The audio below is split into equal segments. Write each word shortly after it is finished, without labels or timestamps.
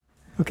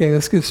Okay,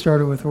 let's get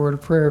started with a word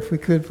of prayer, if we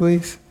could,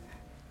 please.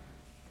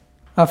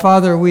 Our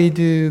Father, we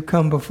do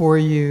come before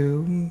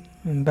you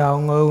and bow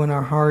low in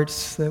our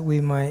hearts that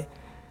we might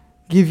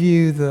give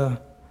you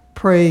the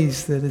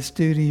praise that is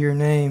due to your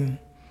name.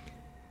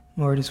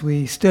 Lord, as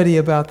we study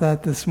about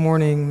that this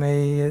morning,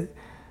 may it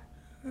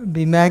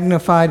be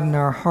magnified in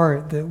our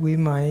heart that we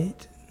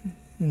might,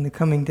 in the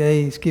coming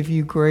days, give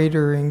you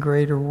greater and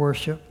greater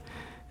worship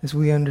as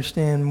we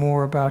understand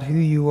more about who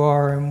you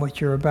are and what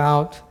you're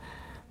about,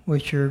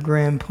 what your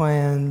grand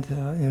plan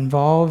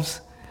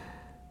involves.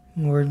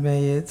 Lord,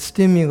 may it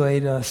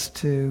stimulate us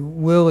to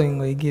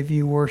willingly give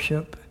you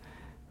worship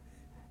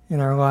in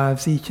our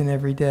lives each and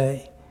every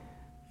day.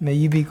 May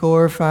you be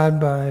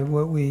glorified by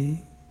what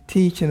we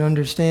teach and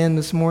understand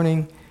this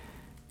morning.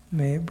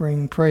 May it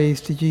bring praise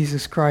to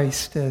Jesus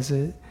Christ as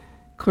it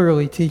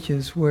clearly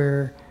teaches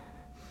where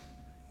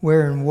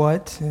and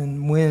what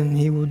and when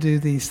he will do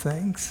these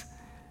things.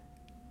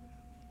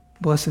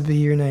 Blessed be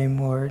your name,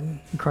 Lord.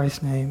 In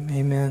Christ's name,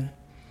 amen.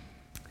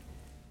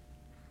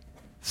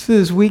 This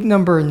is week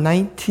number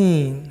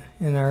 19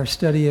 in our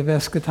study of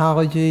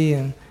eschatology,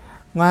 and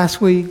last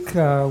week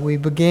we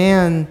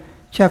began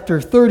chapter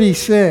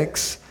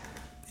 36,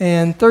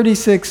 and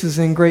 36 is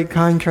in great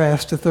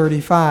contrast to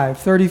 35.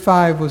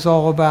 35 was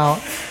all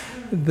about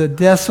the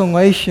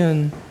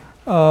desolation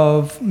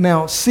of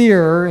Mount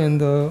Seir in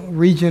the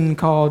region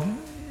called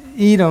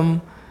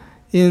Edom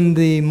in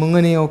the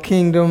millennial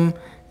kingdom.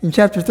 And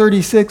chapter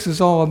 36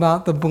 is all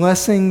about the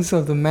blessings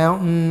of the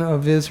mountain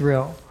of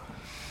Israel.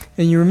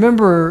 And you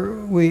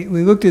remember we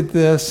looked at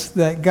this,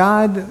 that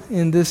God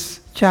in this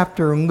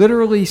chapter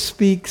literally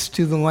speaks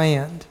to the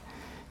land.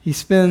 He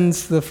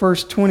spends the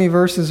first 20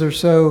 verses or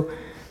so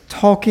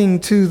talking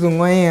to the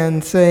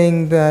land,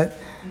 saying that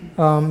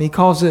he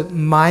calls it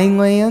my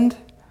land,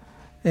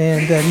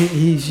 and that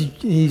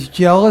he's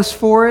jealous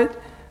for it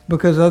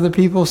because other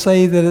people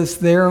say that it's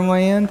their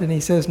land, and he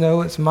says, no,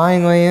 it's my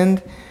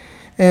land.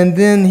 And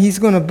then he's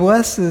going to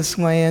bless this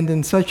land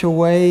in such a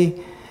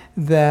way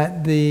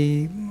that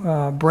the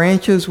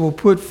branches will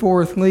put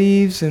forth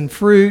leaves and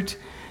fruit,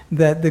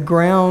 that the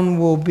ground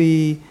will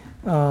be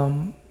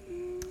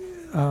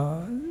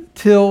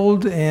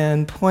tilled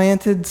and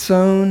planted,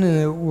 sown, and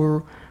it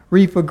will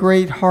reap a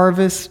great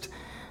harvest.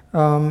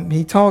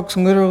 He talks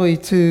literally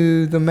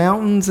to the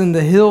mountains and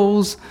the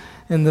hills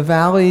and the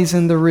valleys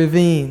and the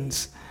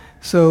ravines.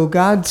 So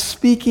God's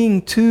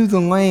speaking to the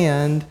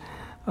land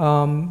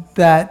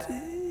that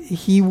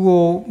he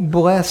will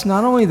bless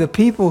not only the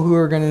people who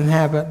are going to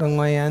inhabit the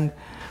land,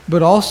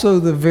 but also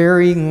the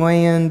very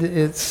land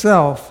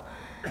itself.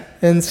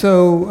 And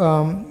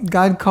so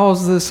God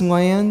calls this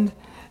land,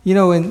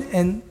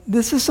 and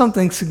this is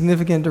something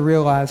significant to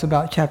realize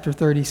about chapter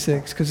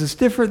 36, because it's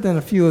different than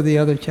a few of the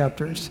other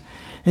chapters.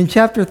 In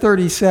chapter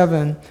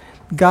 37,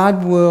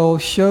 God will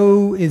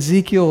show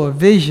Ezekiel a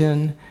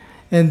vision,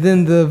 and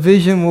then the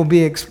vision will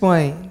be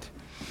explained.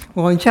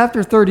 Well, in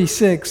chapter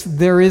 36,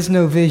 there is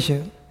no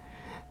vision.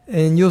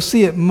 And you'll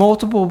see it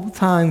multiple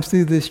times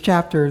through this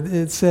chapter.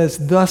 It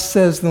says, thus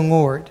says the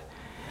Lord.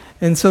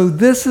 And so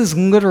this is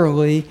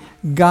literally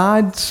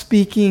God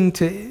speaking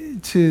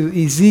to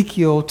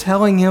Ezekiel,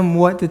 telling him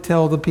what to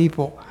tell the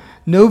people.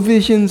 No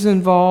visions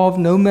involved,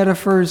 no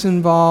metaphors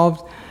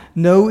involved,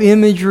 no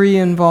imagery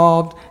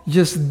involved.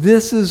 Just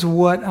this is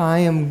what I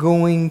am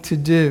going to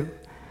do.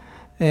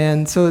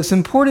 And so it's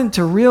important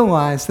to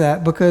realize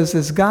that, because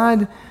as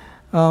God,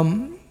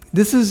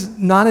 this is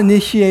not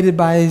initiated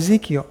by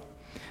Ezekiel.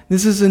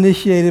 This is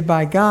initiated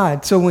by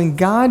God. So when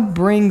God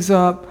brings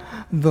up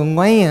the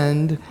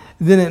land,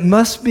 then it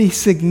must be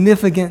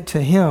significant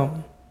to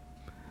him.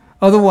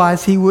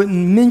 Otherwise, he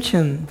wouldn't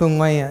mention the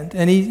land.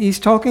 And he's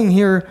talking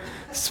here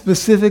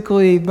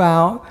specifically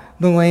about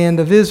the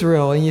land of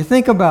Israel. And you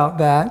think about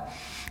that,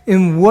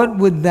 and what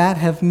would that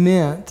have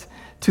meant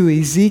to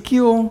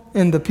Ezekiel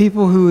and the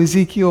people who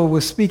Ezekiel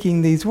was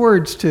speaking these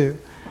words to?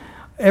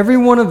 Every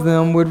one of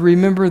them would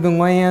remember the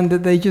land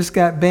that they just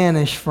got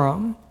banished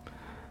from.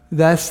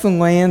 That's the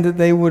land that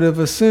they would have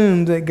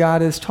assumed that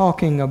God is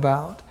talking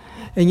about.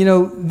 And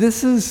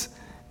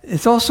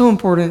it's also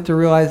important to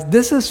realize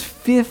this is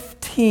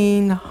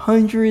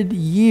 1,500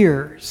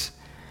 years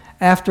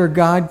after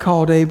God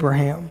called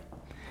Abraham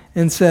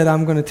and said,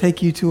 I'm going to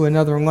take you to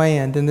another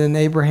land. And then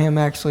Abraham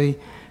actually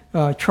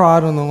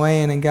trod on the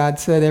land, and God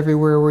said,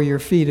 everywhere where your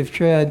feet have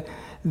tread,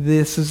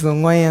 this is the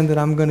land that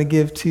I'm going to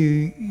give to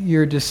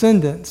your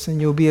descendants,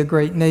 and you'll be a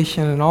great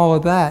nation and all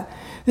of that.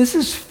 This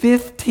is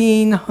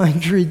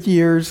 1,500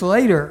 years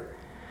later.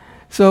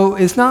 So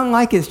it's not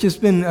like it's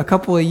just been a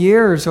couple of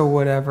years or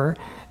whatever.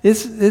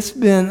 It's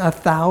been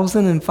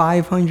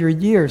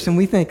 1,500 years. And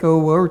we think,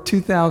 we're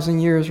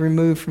 2,000 years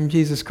removed from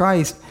Jesus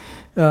Christ.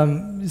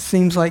 It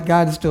seems like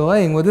God is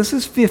delaying. Well, this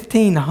is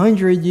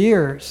 1,500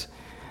 years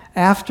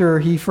after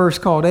he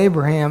first called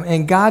Abraham,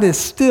 and God is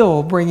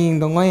still bringing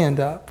the land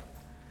up.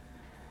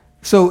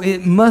 So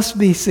it must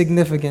be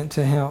significant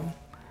to him.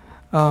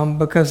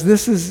 because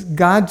this is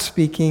God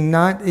speaking,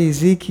 not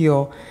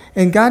Ezekiel.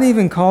 And God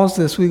even calls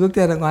this, we looked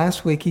at it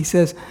last week, he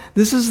says,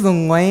 this is the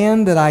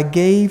land that I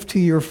gave to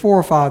your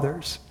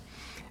forefathers.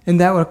 And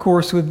that, of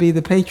course, would be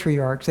the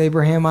patriarchs,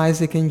 Abraham,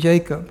 Isaac, and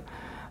Jacob.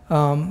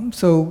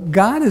 So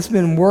God has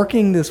been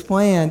working this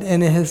plan,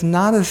 and it has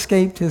not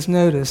escaped his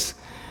notice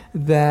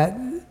that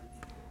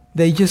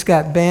they just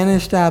got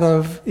banished out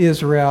of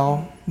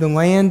Israel. The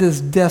land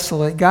is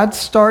desolate. God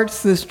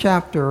starts this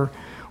chapter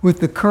with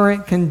the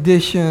current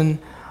condition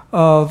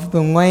of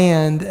the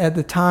land at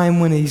the time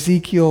when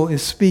Ezekiel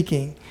is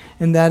speaking,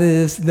 and that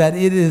is that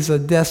it is a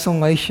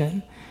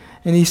desolation.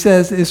 And he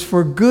says it's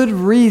for good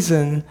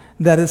reason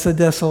that it's a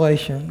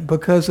desolation,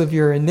 because of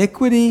your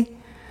iniquity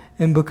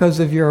and because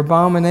of your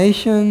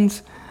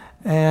abominations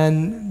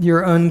and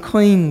your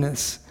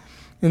uncleanness.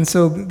 And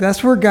so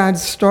that's where God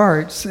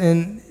starts,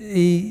 and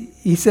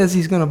he says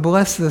he's going to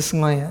bless this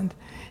land.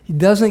 He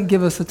doesn't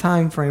give us a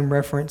time frame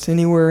reference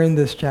anywhere in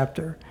this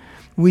chapter.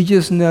 We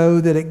just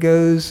know that it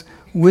goes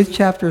with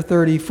chapter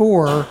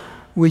 34,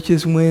 which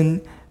is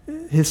when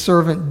his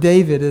servant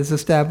David is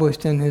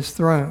established in his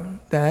throne.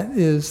 That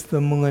is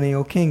the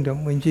millennial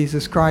kingdom, when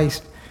Jesus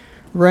Christ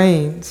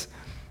reigns.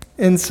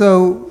 And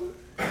so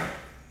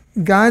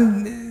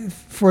God,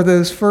 for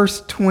those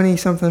first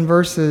 20-something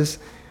verses,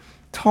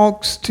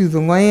 talks to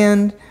the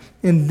land,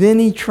 and then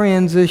he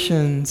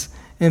transitions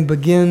and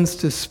begins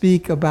to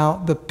speak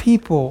about the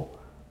people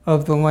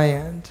of the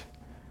land.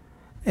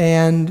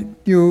 And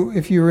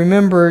if you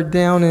remember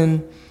down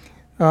in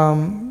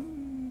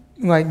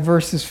like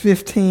verses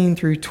 15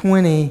 through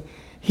 20,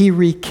 he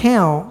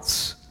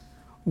recounts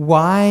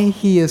why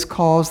he has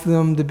caused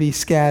them to be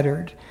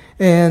scattered.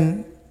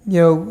 And,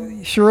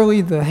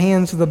 surely the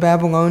hands of the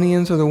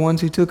Babylonians are the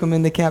ones who took them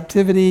into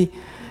captivity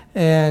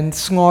and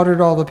slaughtered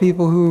all the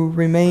people who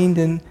remained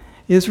in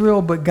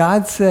Israel. But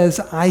God says,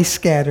 I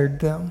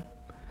scattered them.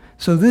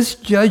 So this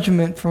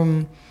judgment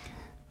from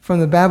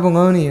the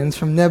Babylonians,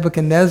 from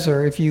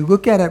Nebuchadnezzar, if you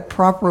look at it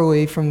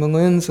properly from the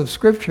lens of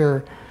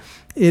Scripture,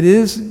 it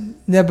is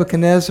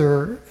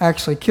Nebuchadnezzar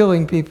actually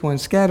killing people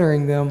and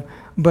scattering them,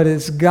 but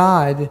it's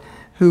God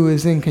who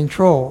is in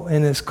control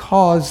and has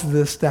caused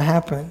this to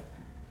happen.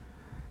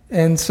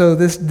 And so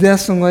this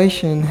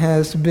desolation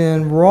has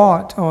been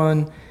wrought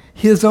on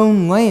his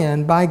own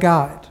land by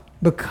God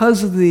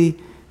because of the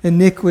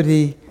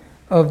iniquity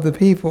of the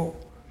people.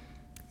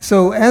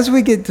 So as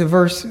we get to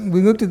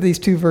we looked at these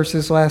two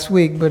verses last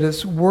week, but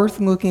it's worth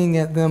looking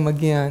at them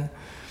again,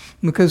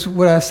 because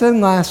what I said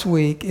last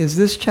week is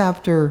this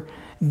chapter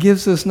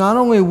gives us not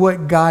only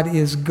what God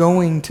is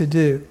going to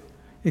do,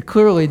 it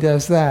clearly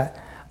does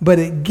that, but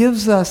it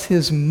gives us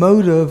his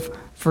motive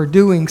for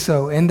doing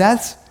so. And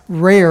that's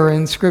rare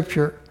in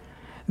Scripture,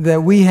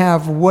 that we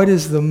have what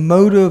is the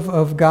motive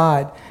of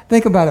God.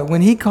 Think about it.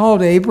 When he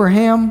called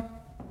Abraham,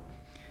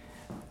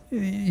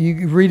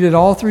 you read it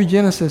all through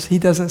Genesis, he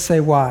doesn't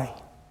say why.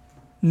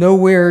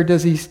 Nowhere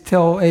does he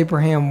tell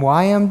Abraham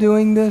why I'm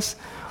doing this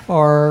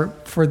or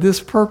for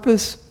this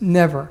purpose.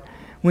 Never.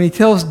 When he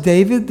tells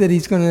David that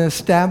he's going to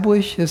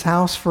establish his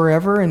house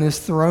forever and his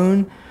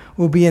throne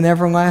will be an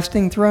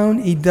everlasting throne,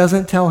 he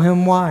doesn't tell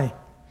him why.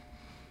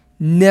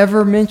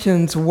 Never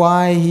mentions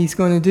why he's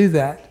going to do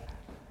that.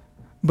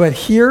 But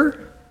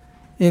here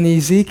in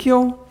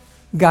Ezekiel,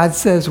 God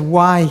says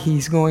why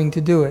he's going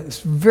to do it.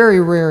 It's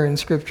very rare in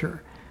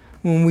Scripture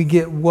when we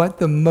get what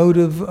the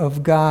motive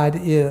of God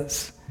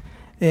is,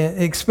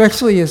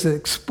 especially as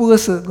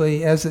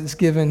explicitly as it's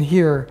given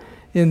here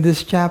in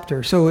this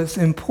chapter. So it's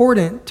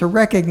important to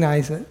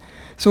recognize it.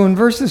 So in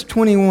verses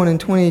 21 and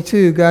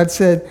 22, God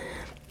said,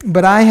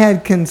 "But I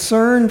had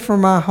concern for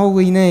my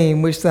holy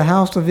name, which the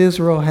house of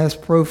Israel has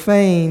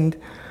profaned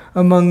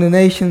among the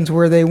nations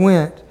where they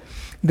went.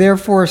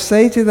 Therefore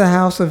say to the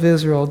house of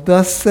Israel,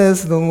 thus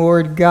says the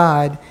Lord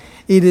God,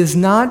 it is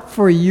not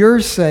for your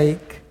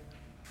sake,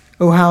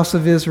 O house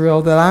of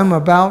Israel, that I'm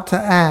about to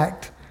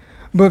act,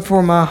 but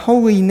for my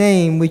holy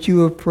name, which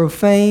you have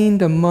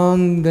profaned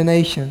among the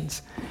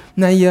nations."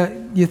 Now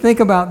you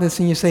think about this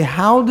and you say,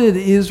 how did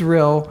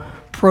Israel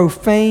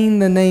profane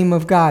the name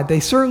of God? They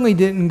certainly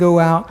didn't go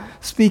out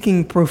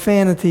speaking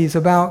profanities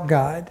about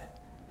God.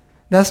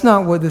 That's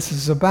not what this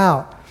is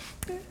about.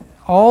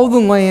 All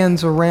the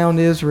lands around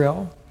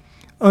Israel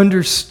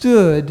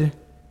understood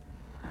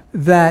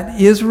that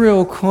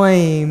Israel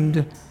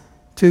claimed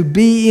to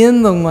be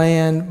in the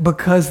land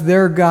because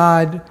their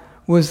God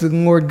was the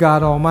Lord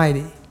God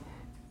Almighty.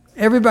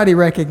 Everybody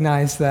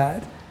recognized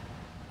that.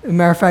 As a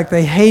matter of fact,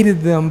 they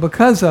hated them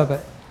because of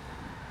it.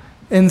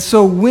 And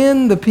so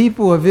when the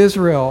people of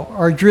Israel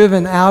are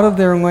driven out of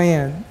their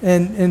land,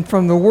 and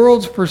from the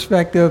world's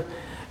perspective,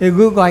 it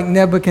looked like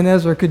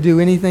Nebuchadnezzar could do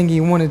anything he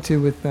wanted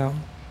to with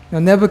them. Now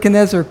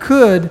Nebuchadnezzar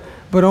could,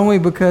 but only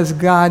because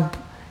God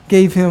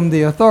gave him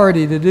the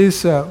authority to do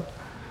so.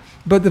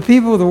 But the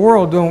people of the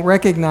world don't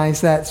recognize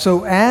that.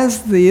 So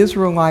as the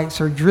Israelites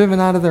are driven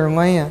out of their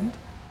land,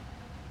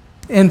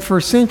 and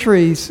for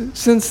centuries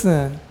since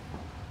then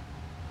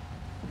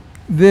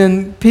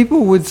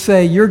people would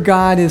say, your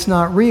God is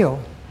not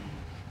real.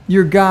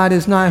 Your God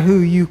is not who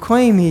you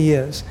claim he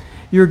is.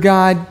 Your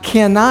God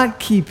cannot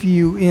keep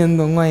you in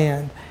the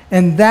land.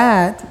 And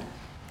that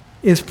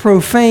is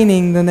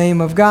profaning the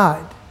name of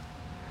God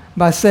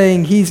by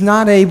saying he's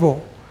not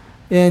able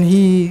and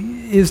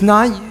he is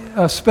not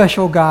a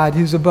special God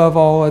who's above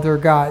all other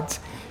gods.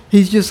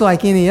 He's just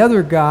like any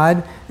other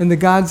god, and the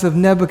gods of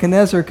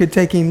Nebuchadnezzar could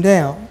take him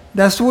down.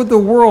 That's what the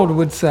world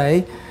would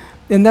say,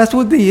 and that's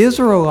what the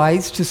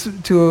Israelites,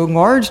 to a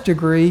large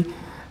degree,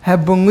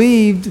 have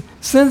believed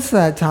since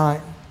that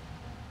time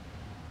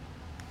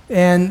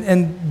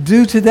and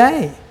do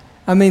today.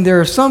 I mean,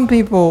 there are some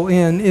people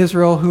in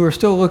Israel who are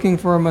still looking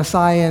for a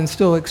Messiah and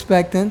still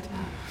expectant,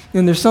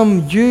 and there's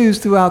some Jews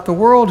throughout the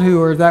world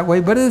who are that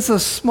way, but it's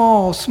a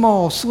small,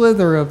 small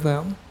slither of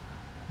them.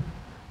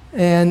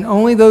 And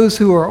only those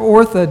who are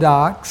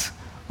Orthodox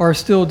are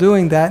still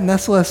doing that, and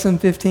that's less than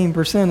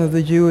 15% of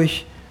the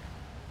Jewish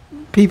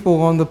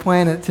people on the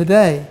planet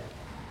today.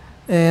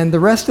 And the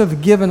rest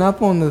have given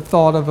up on the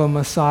thought of a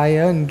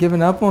Messiah and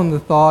given up on the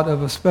thought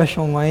of a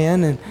special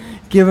land and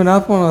given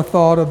up on the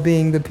thought of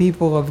being the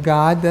people of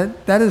God.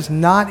 That is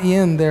not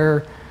in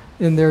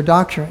their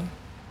doctrine.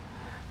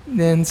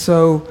 And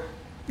so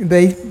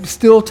they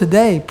still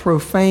today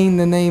profane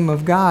the name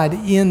of God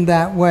in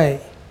that way.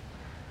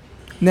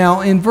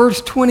 Now, in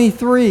verse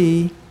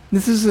 23,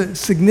 this is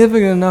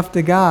significant enough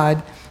to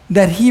God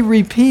that he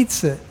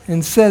repeats it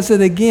and says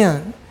it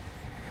again.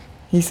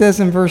 He says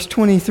in verse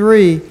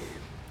 23,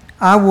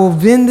 I will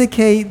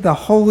vindicate the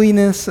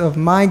holiness of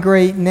my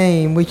great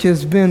name, which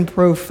has been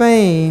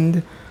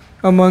profaned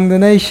among the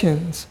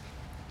nations,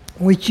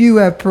 which you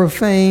have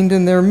profaned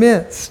in their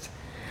midst.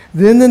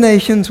 Then the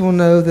nations will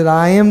know that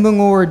I am the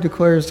Lord,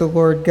 declares the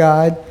Lord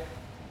God,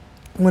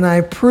 when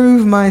I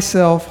prove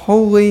myself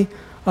holy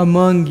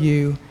among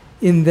you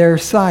in their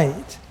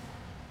sight.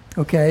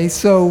 Okay,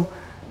 so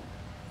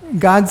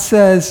God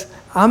says,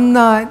 I'm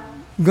not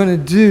going to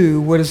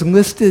do what is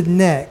listed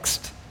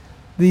next,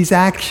 these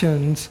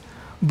actions,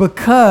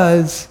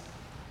 because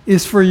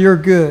it's for your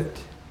good.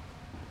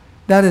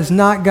 That is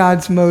not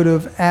God's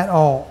motive at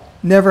all.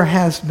 Never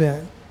has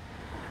been.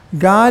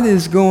 God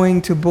is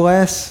going to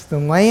bless the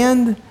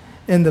land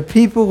and the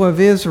people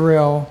of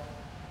Israel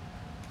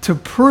to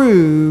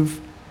prove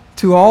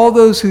to all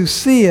those who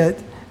see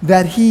it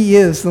that he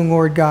is the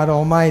Lord God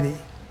Almighty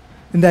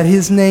and that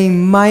his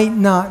name might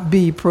not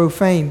be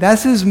profaned.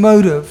 That's his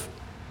motive.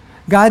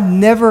 God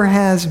never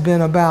has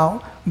been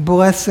about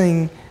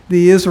blessing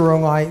the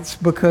Israelites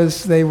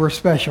because they were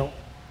special.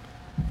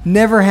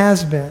 Never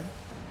has been.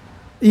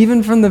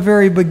 Even from the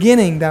very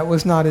beginning, that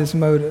was not his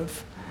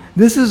motive.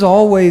 This has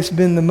always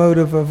been the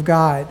motive of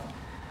God.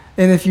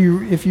 And if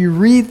you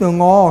read the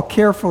law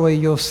carefully,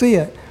 you'll see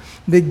it.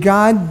 That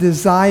God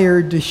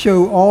desired to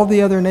show all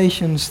the other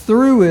nations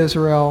through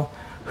Israel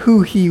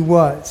who he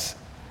was.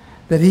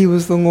 That he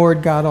was the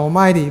Lord God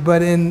Almighty.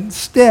 But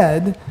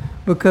instead,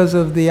 because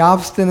of the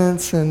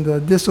obstinance and the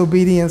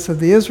disobedience of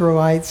the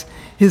Israelites,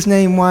 his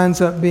name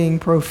winds up being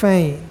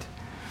profaned.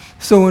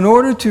 So in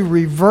order to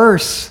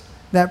reverse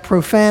that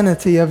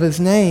profanity of his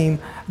name,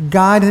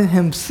 God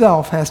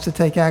himself has to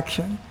take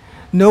action.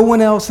 No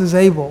one else is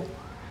able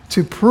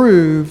to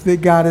prove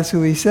that God is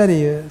who he said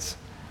he is.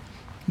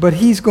 But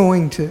he's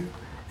going to.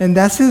 And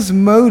that's his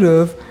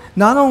motive,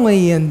 not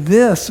only in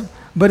this,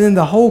 but in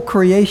the whole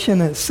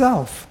creation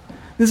itself.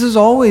 This has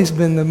always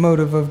been the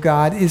motive of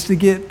God, is to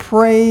get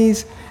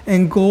praise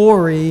and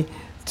glory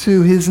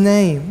to his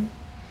name,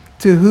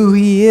 to who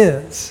he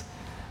is.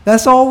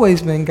 That's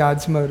always been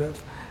God's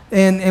motive.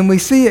 And we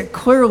see it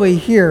clearly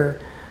here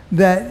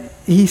that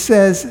he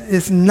says,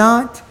 it's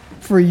not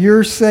for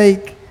your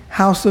sake,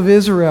 house of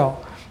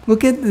Israel.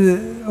 Look at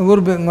a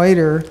little bit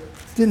later.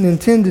 Didn't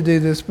intend to do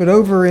this, but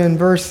over in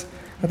verse,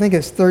 I think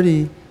it's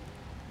 30.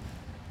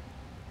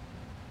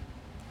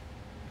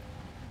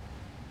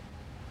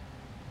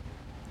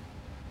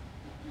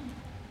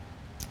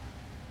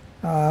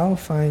 I'll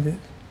find it.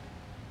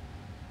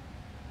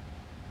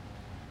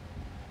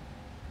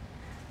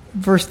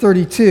 Verse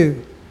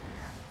 32.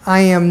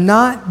 I am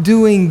not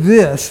doing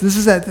this. This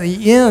is at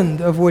the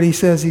end of what he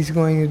says he's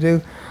going to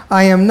do.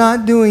 I am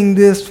not doing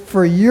this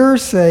for your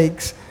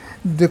sakes,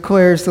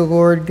 declares the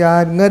Lord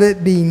God. Let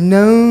it be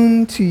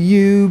known to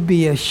you,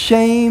 be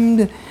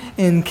ashamed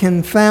and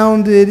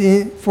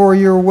confounded for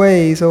your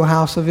ways, O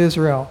house of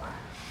Israel.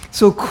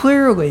 So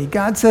clearly,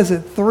 God says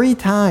it 3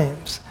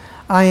 times.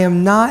 I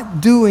am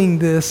not doing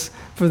this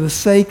for the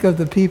sake of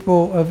the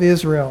people of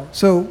Israel.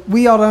 So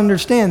we ought to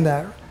understand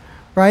that,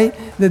 right?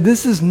 That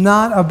this is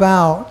not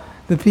about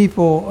the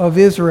people of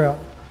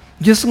Israel.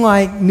 Just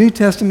like New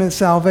Testament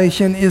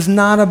salvation is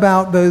not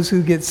about those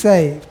who get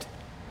saved.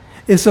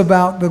 It's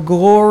about the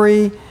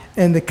glory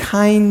and the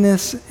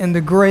kindness and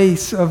the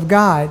grace of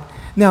God.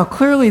 Now,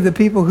 clearly the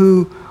people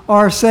who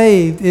are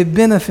saved, it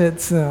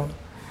benefits them.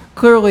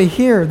 Clearly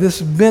here,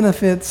 this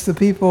benefits the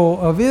people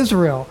of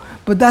Israel.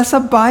 But that's a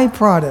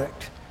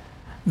byproduct.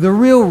 The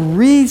real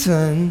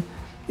reason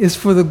is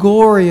for the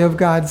glory of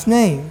God's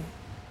name,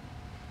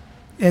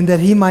 and that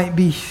he might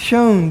be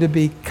shown to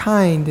be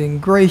kind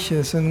and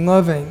gracious and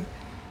loving.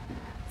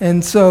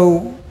 And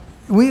so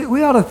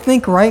we ought to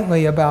think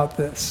rightly about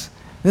this.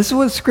 This is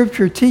what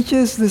Scripture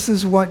teaches. This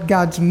is what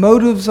God's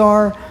motives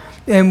are.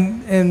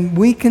 And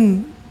we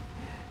can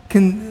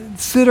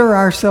consider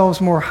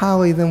ourselves more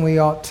highly than we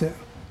ought to.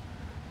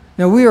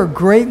 Now, we are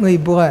greatly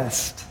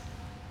blessed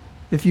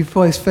if you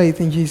place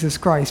faith in Jesus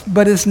Christ.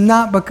 But it's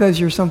not because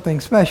you're something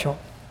special.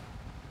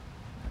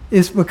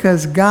 It's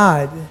because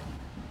God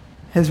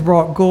has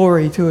brought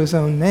glory to his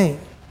own name.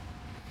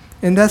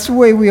 And that's the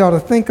way we ought to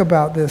think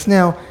about this.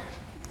 Now,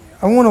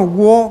 I want to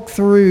walk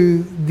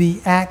through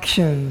the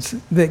actions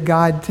that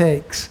God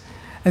takes.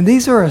 And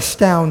these are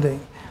astounding.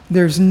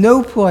 There's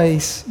no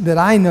place that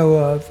I know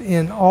of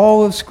in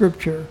all of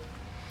Scripture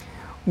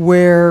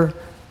where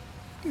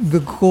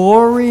the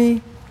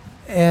glory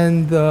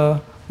and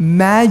the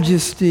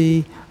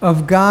majesty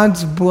of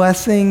God's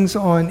blessings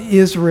on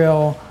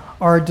Israel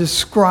are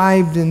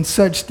described in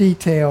such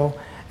detail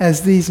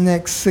as these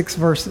next 6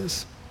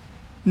 verses.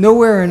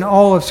 Nowhere in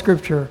all of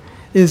Scripture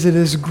is it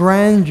as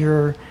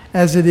grandeur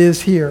as it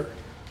is here.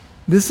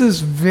 This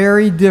is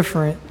very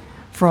different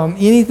from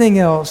anything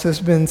else that's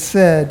been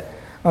said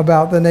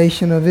about the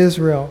nation of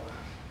Israel.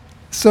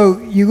 So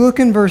you look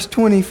in verse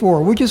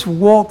 24. We just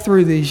walk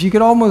through these. You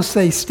could almost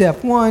say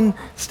step 1,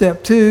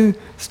 step 2,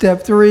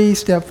 step 3,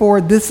 step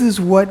 4. This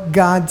is what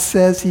God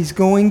says he's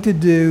going to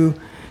do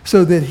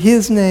so that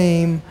his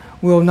name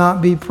will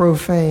not be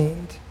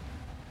profaned.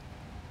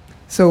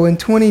 So in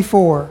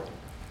 24,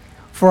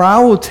 for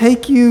I will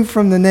take you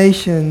from the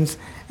nations,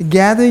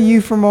 gather you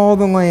from all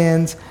the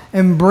lands,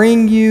 and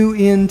bring you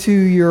into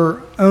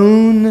your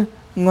own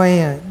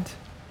land.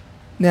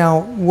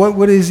 Now, what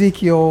would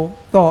Ezekiel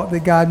thought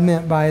that God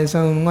meant by his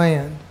own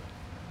land?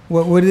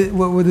 What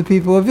would the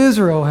people of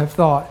Israel have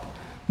thought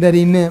that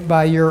he meant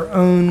by your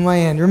own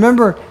land?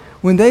 Remember,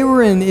 when they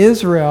were in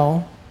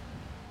Israel,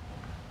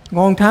 a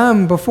long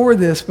time before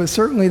this, but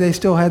certainly they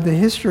still had the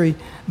history,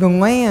 the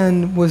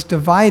land was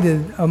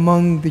divided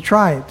among the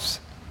tribes.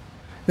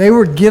 They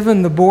were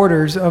given the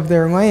borders of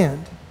their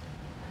land.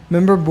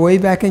 Remember way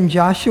back in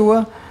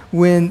Joshua,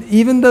 when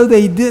even though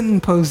they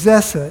didn't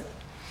possess it,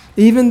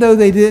 even though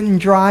they didn't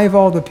drive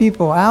all the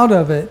people out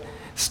of it,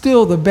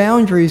 still the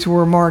boundaries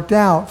were marked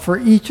out for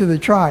each of the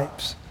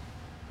tribes.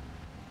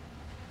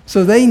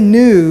 So they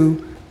knew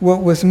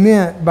what was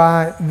meant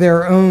by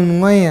their own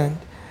land.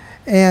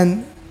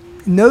 And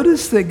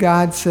notice that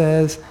God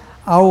says,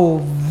 I will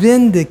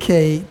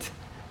vindicate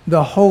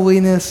the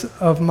holiness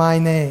of my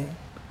name.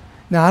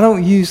 Now, I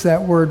don't use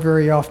that word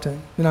very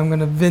often, that I'm going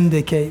to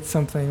vindicate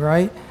something,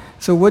 right?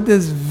 So what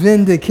does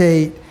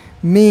vindicate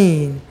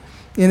mean?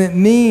 And it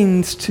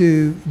means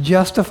to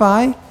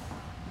justify,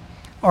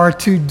 or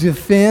to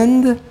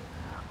defend,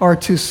 or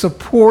to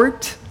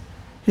support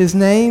his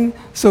name.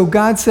 So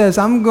God says,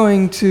 I'm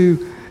going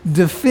to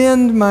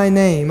defend my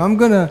name. I'm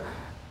going to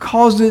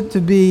cause it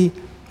to be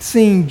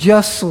seen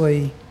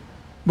justly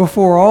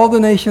before all the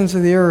nations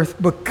of the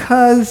earth,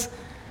 because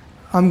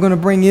I'm going to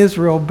bring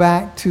Israel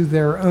back to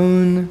their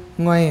own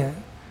land.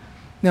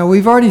 Now,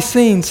 we've already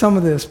seen some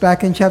of this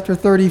back in chapter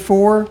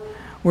 34,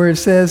 where it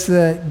says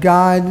that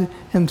God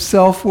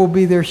himself will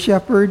be their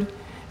shepherd,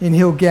 and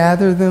he'll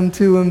gather them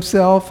to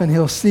himself, and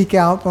he'll seek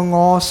out the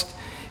lost.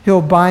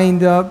 He'll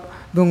bind up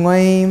the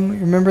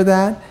lame. Remember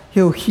that?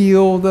 He'll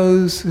heal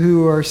those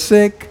who are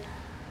sick.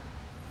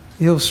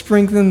 He'll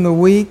strengthen the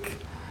weak.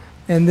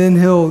 And then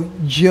he'll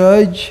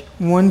judge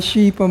one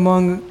sheep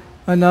among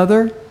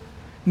another,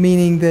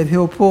 meaning that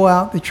he'll pull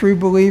out the true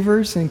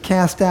believers and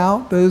cast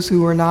out those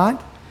who are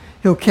not.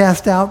 He'll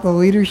cast out the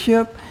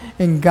leadership,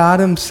 and God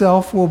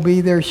himself will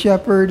be their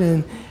shepherd.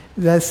 And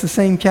that's the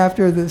same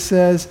chapter that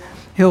says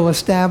he'll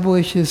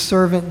establish his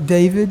servant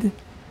David,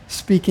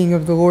 speaking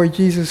of the Lord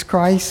Jesus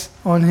Christ,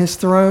 on his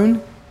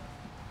throne.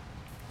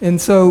 And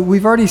so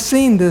we've already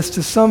seen this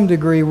to some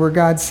degree, where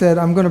God said,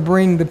 I'm going to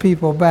bring the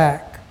people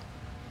back.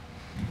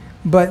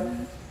 But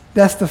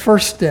that's the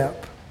first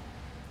step.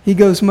 He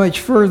goes much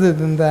further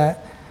than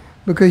that,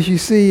 because you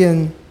see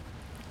in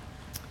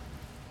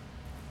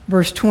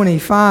verse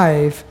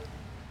 25,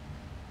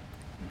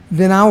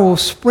 then I will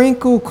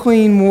sprinkle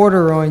clean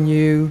water on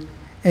you,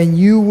 and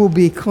you will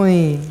be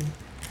clean.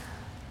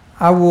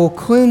 I will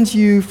cleanse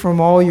you from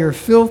all your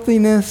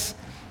filthiness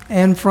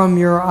and from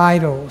your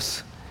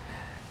idols.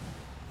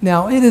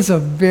 Now, it is a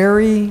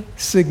very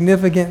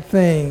significant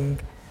thing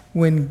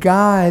when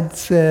God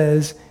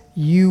says,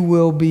 you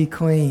will be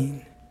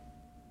clean.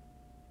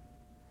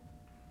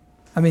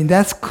 I mean,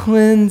 that's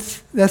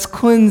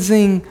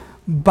cleansing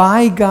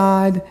by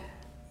God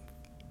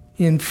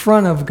in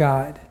front of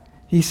God.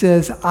 He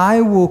says,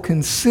 I will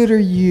consider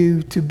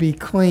you to be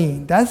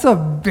clean. That's a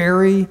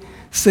very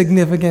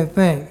significant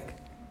thing.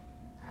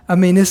 I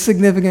mean, it's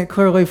significant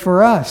clearly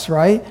for us,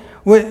 right?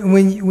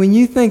 When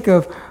you think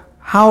of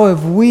how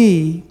have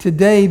we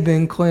today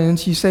been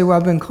cleansed, you say, well,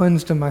 I've been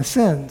cleansed of my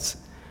sins.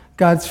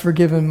 God's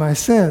forgiven my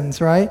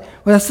sins, right?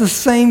 Well, that's the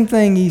same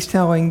thing he's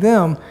telling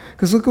them.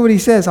 Because look at what he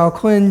says. I'll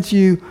cleanse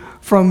you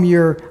from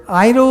your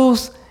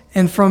idols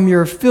and from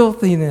your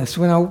filthiness.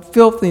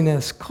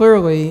 Filthiness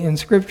clearly in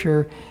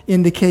Scripture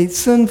indicates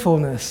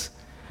sinfulness.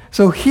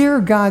 So here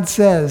God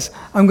says,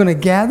 I'm going to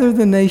gather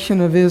the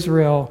nation of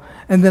Israel,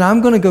 and then I'm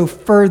going to go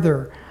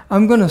further.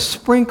 I'm going to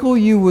sprinkle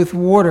you with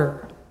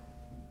water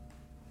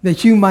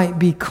that you might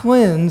be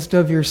cleansed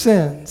of your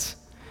sins.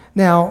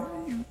 Now,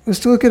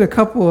 let's look at a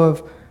couple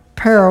of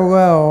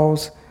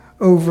parallels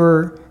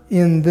over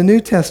in the New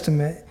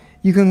Testament.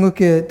 You can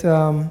look at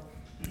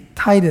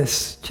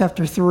Titus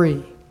chapter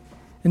 3.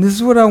 And this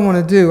is what I want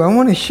to do. I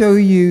want to show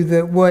you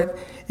that what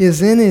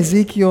is in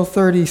Ezekiel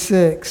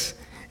 36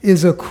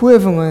 is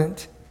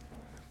equivalent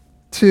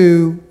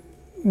to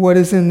what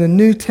is in the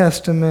New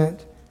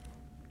Testament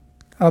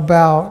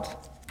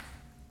about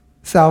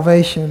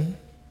salvation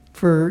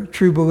for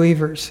true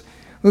believers.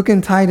 Look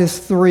in Titus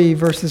 3,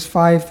 verses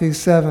 5 through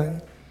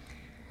 7.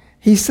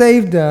 He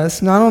saved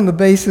us, not on the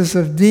basis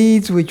of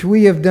deeds which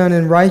we have done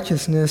in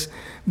righteousness,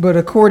 but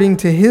according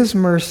to his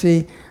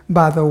mercy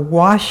by the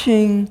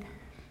washing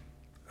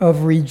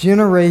of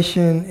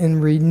regeneration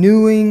and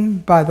renewing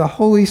by the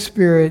Holy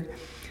Spirit,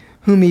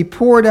 whom he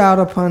poured out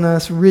upon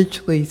us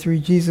richly through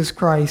Jesus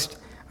Christ,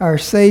 our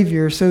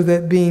Savior, so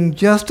that being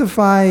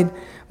justified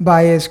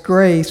by his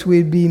grace,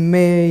 we'd be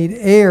made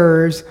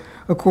heirs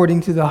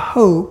according to the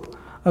hope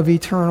of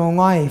eternal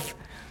life.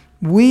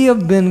 We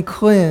have been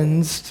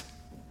cleansed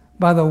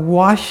by the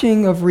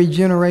washing of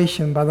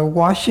regeneration, by the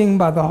washing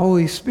by the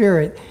Holy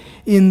Spirit,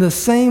 in the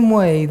same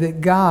way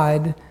that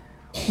God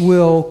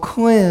will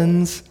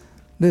cleanse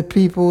the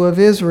people of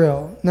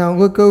Israel. Now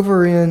look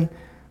over in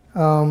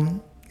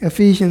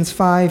Ephesians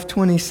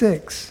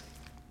 5:26.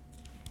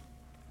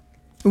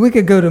 We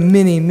could go to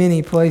many,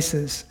 many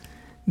places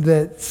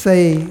that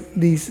say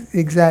these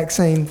exact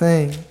same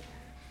thing.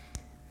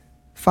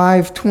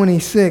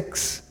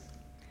 5:26,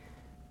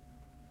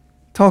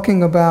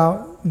 talking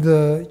about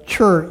the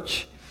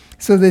church,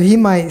 so that he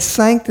might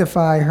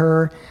sanctify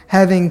her,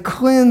 having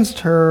cleansed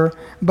her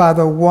by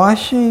the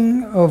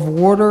washing of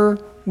water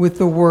with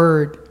the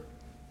word,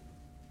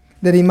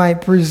 that he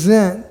might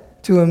present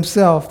to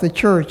himself the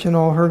church in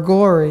all her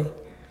glory,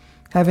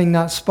 having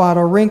not spot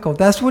or wrinkle.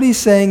 That's what he's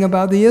saying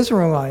about the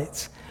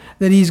Israelites,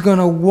 that he's going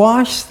to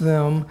wash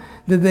them,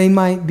 that they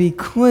might be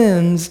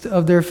cleansed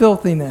of their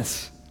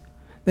filthiness.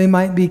 They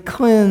might be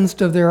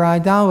cleansed of their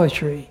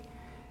idolatry.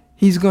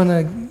 He's going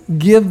to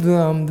give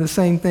them the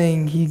same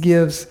thing he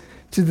gives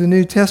to the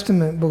New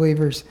Testament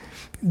believers.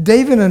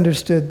 David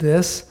understood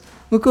this.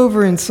 Look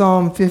over in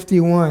Psalm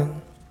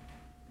 51.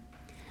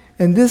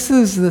 And this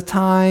is the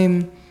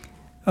time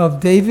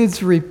of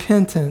David's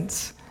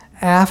repentance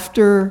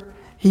after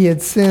he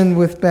had sinned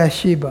with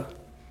Bathsheba.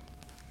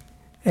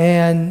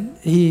 And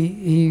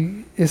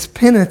he is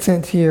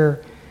penitent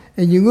here.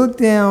 And you look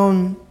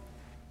down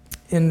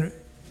in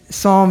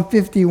Psalm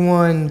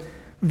 51,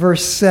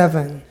 verse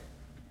 7.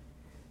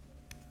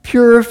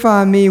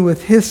 Purify me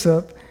with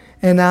hyssop,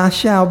 and I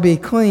shall be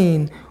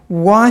clean.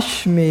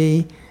 Wash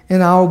me,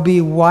 and I'll be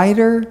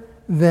whiter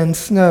than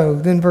snow.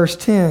 Then verse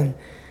 10.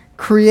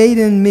 Create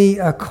in me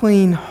a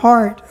clean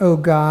heart, O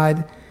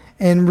God,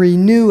 and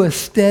renew a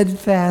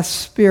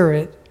steadfast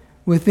spirit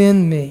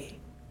within me.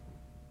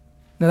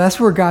 Now that's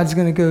where God's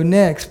going to go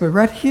next. But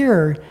right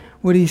here,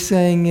 what he's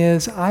saying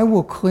is, I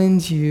will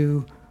cleanse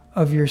you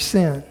of your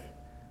sin.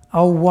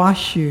 I'll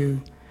wash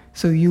you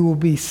so you will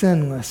be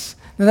sinless.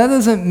 Now that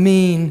doesn't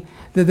mean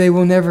that they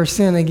will never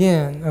sin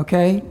again,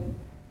 okay?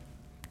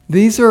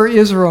 These are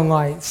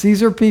Israelites.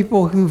 These are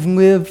people who've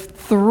lived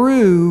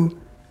through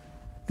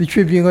the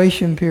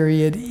tribulation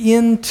period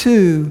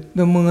into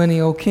the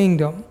millennial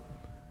kingdom.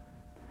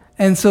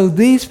 And so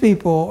these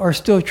people are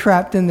still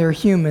trapped in their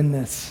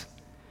humanness.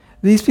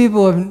 These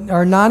people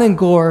are not in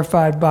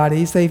glorified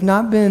bodies. They've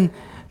not been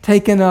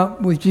taken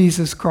up with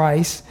Jesus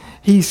Christ.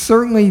 He's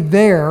certainly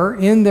there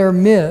in their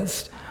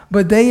midst,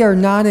 but they are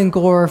not in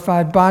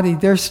glorified body.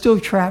 They're still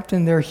trapped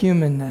in their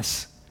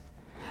humanness.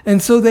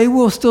 And so they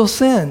will still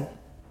sin.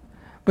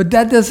 But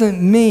that doesn't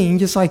mean,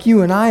 just like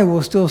you and I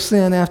will still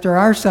sin after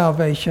our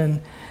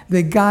salvation,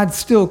 that God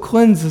still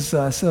cleanses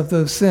us of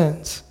those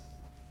sins.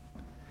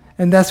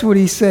 And that's what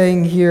he's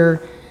saying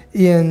here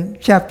in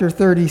chapter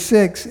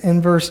 36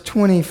 and verse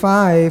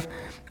 25.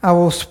 I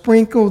will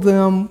sprinkle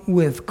them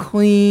with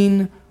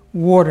clean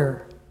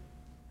water.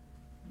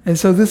 And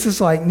so this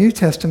is like New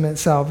Testament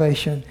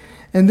salvation.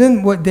 And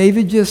then what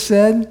David just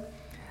said,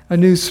 a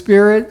new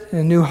spirit,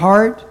 a new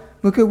heart.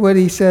 Look at what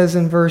he says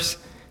in verse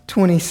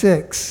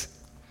 26.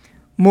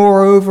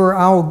 Moreover,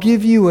 I will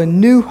give you a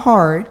new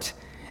heart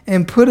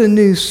and put a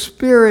new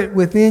spirit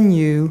within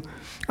you.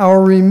 I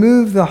will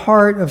remove the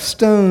heart of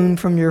stone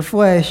from your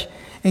flesh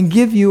and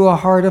give you a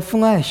heart of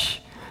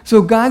flesh.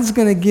 So God's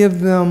going to give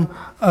them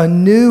a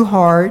new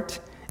heart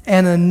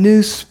and a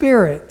new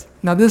spirit.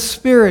 Now this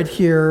spirit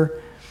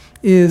here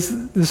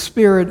is the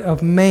spirit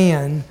of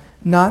man,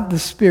 not the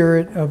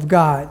spirit of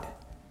God.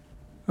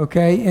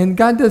 Okay? And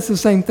God does the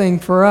same thing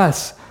for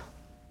us.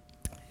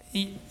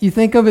 You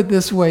think of it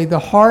this way. The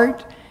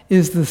heart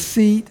is the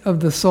seat of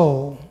the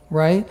soul,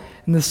 right?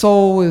 And the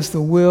soul is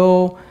the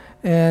will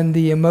and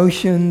the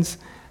emotions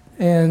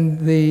and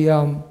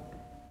the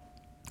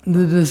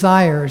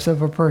desires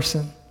of a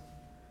person.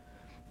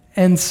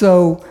 And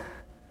so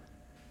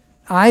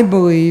I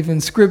believe in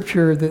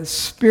Scripture that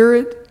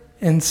spirit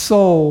and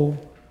soul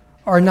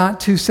are not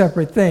two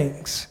separate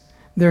things.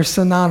 They're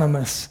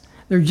synonymous.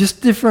 They're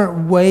just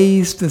different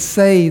ways to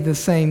say the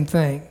same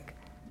thing.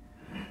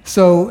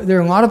 So there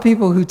are a lot of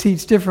people who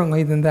teach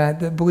differently than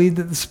that believe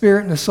that the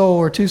spirit and the soul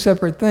are two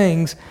separate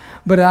things.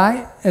 But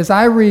as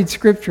I read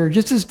Scripture,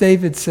 just as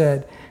David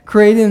said,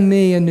 create in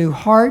me a new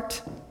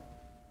heart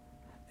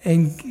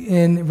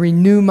and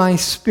renew my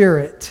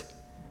spirit.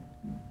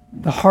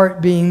 The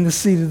heart being the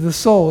seat of the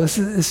soul.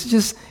 It's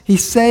just,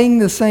 he's saying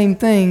the same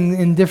thing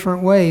in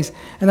different ways.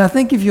 And I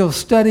think if you'll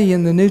study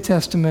in the New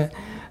Testament,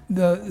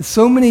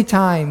 so many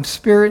times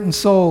spirit and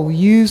soul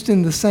used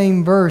in the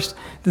same verse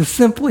to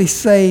simply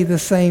say the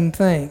same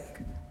thing.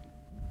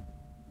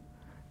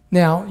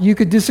 Now, you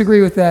could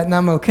disagree with that, and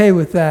I'm okay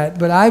with that,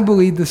 but I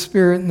believe the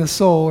spirit and the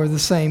soul are the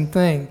same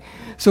thing.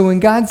 So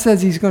when God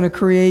says he's going to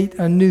create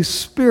a new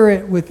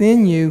spirit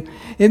within you,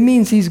 it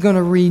means he's going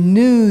to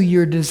renew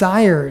your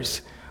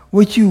desires,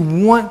 what you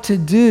want to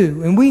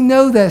do. And we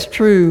know that's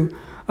true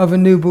of a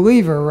new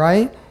believer,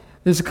 right?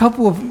 There's a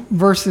couple of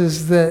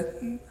verses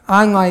that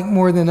I like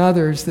more than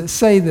others that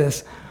say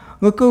this.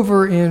 Look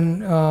over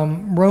in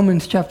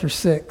Romans chapter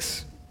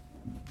 6.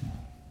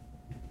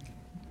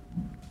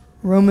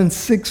 Romans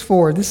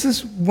 6:4. This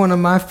is one of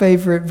my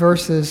favorite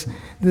verses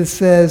that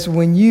says,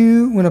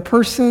 when a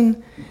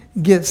person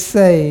gets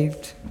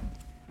saved,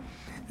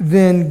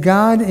 then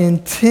God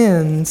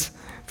intends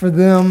for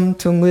them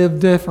to live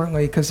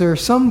differently. Because there are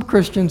some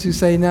Christians who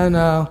say,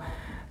 no,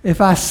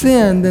 if I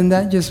sin, then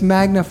that just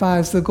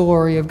magnifies the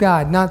glory of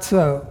God. Not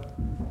so.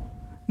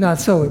 Not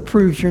so. It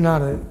proves you're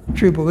not a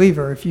true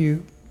believer if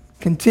you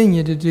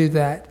continue to do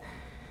that.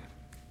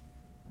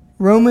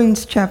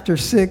 Romans chapter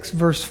 6,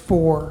 verse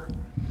 4.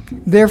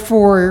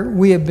 Therefore,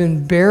 we have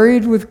been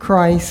buried with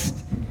Christ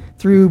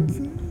through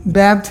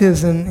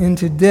baptism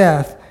into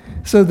death,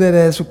 so that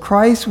as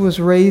Christ was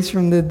raised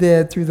from the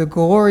dead through the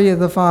glory of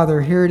the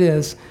Father, here it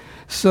is,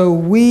 so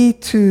we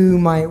too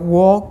might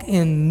walk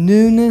in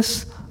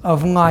newness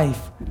of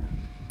life.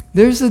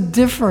 There's a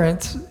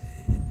difference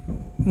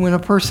when a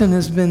person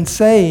has been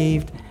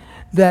saved,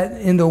 that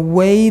in the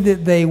way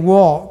that they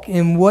walk,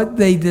 in what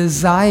they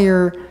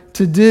desire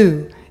to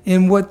do,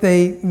 in what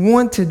they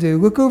want to do.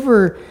 Look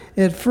over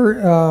at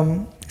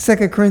 2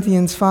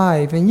 Corinthians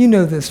 5, and you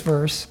know this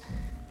verse.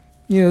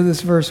 You know this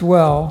verse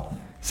well.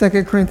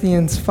 2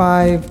 Corinthians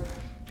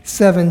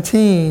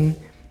 5:17.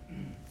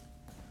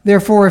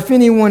 Therefore, if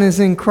anyone is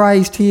in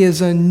Christ, he is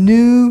a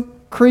new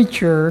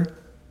creature.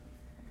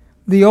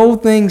 The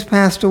old things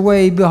passed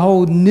away.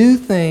 Behold, new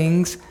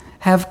things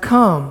have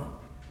come.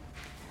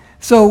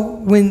 So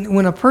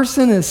when a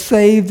person is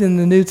saved in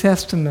the New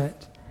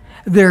Testament,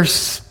 their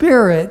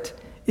spirit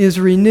is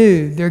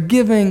renewed. They're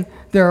giving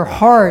their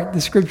heart, the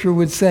Scripture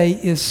would say,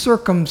 is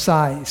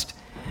circumcised.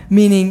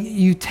 Meaning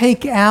you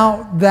take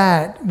out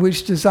that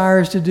which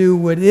desires to do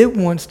what it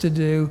wants to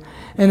do,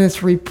 and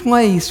it's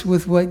replaced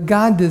with what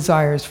God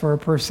desires for a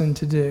person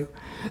to do.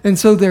 And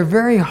so their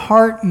very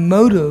heart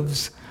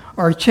motives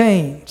are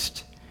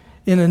changed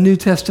in a New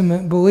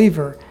Testament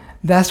believer.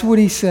 That's what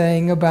he's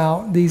saying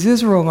about these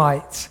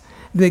Israelites,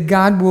 that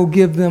God will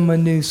give them a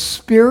new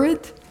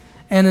spirit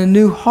and a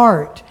new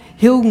heart.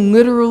 He'll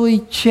literally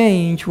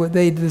change what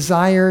they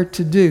desire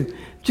to do,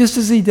 just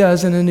as he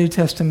does in a New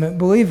Testament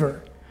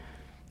believer.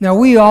 Now,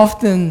 we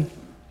often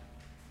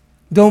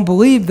don't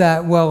believe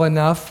that well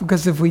enough,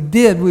 because if we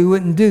did, we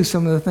wouldn't do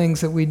some of the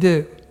things that we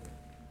do.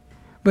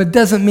 But it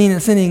doesn't mean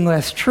it's any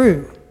less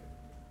true.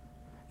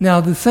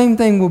 Now, the same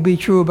thing will be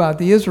true about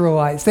the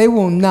Israelites. They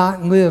will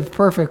not live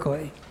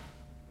perfectly,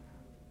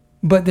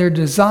 but their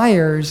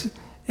desires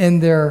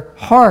and their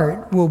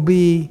heart will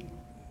be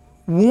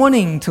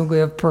wanting to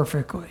live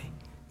perfectly,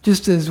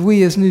 just as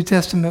we as New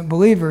Testament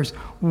believers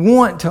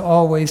want to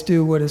always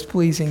do what is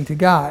pleasing to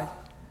God.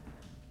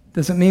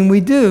 Doesn't mean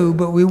we do,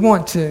 but we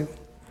want to.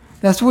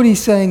 That's what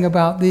he's saying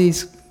about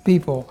these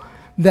people,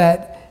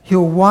 that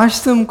he'll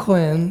wash them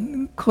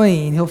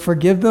clean, he'll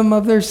forgive them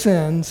of their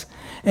sins,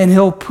 and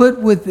he'll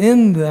put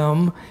within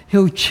them,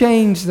 he'll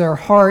change their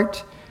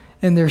heart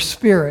and their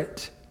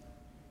spirit.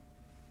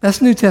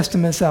 That's New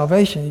Testament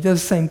salvation. He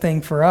does the same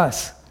thing for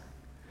us.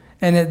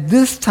 And at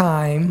this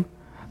time,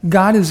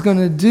 God is going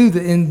to do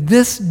that. In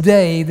this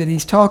day that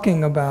he's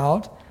talking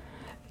about,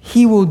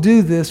 he will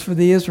do this for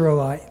the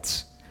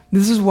Israelites.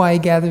 This is why he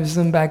gathers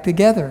them back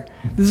together.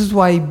 This is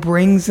why he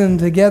brings them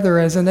together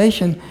as a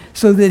nation,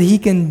 so that he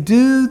can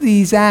do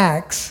these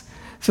acts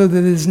so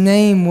that his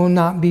name will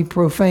not be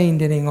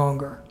profaned any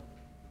longer.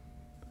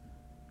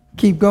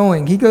 Keep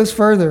going. He goes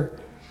further.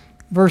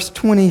 Verse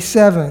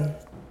 27.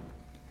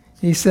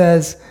 He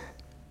says,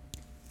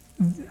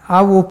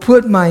 I will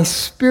put my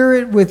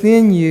spirit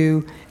within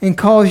you and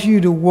cause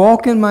you to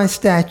walk in my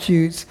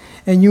statutes,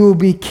 and you will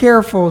be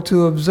careful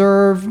to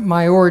observe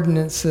my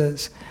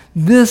ordinances.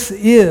 This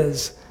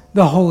is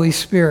the Holy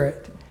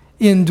Spirit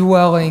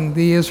indwelling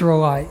the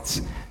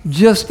Israelites,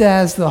 just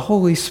as the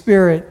Holy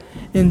Spirit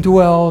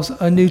indwells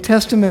a New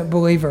Testament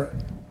believer.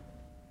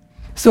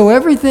 So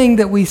everything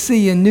that we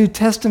see in New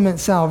Testament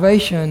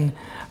salvation,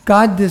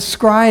 God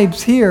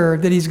describes here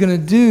that he's going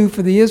to do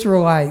for the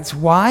Israelites.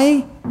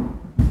 Why?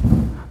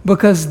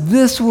 Because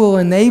this will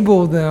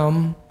enable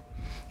them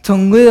to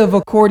live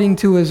according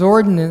to his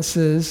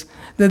ordinances,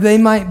 that they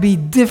might be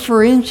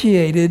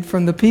differentiated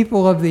from the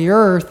people of the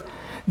earth,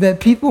 that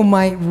people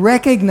might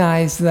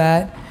recognize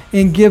that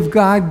and give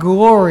God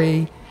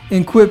glory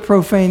and quit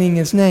profaning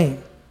his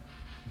name.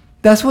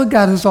 That's what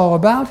God is all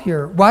about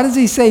here. Why does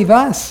he save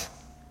us?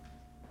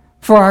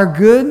 For our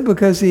good?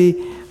 Because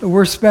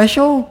we're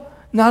special?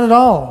 Not at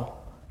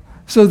all.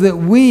 So that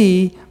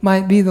we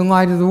might be the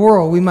light of the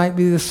world. We might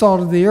be the salt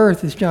of the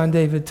earth, as John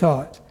David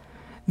taught.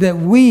 That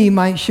we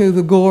might show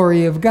the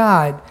glory of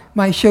God,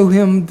 might show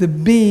him to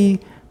be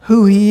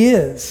who he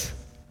is.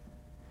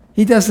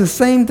 He does the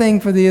same thing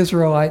for the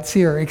Israelites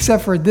here,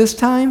 except for this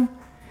time,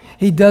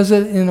 he does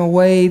it in a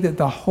way that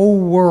the whole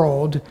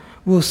world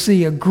will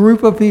see a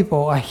group of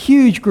people, a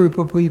huge group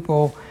of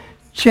people,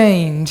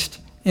 changed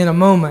in a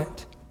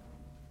moment,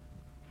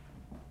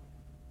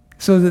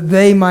 so that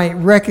they might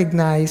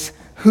recognize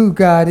who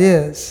God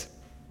is.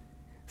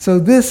 So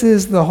this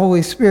is the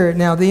Holy Spirit.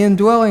 Now, the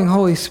indwelling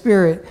Holy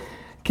Spirit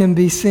can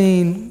be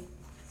seen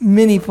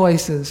many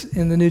places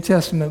in the New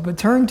Testament, but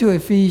turn to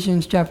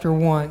Ephesians chapter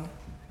 1,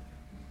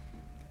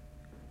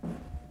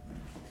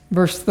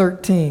 verse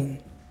 13.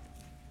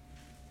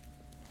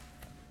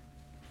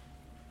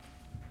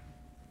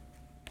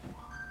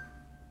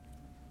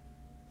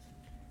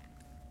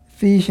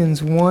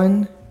 Ephesians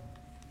 1,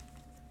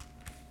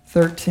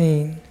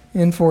 13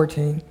 and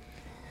 14.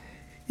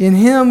 In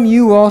him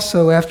you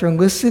also, after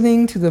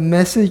listening to the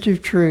message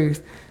of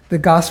truth, the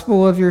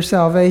gospel of your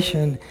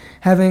salvation,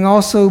 having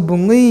also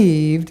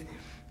believed,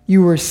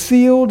 you were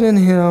sealed in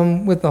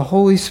him with the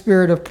Holy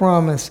Spirit of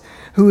promise,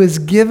 who is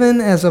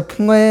given as a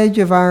pledge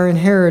of our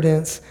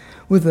inheritance,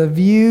 with a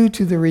view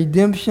to the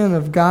redemption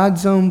of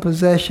God's own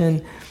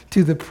possession,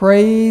 to the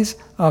praise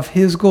of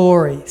his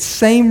glory.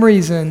 Same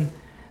reason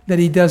that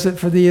he does it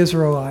for the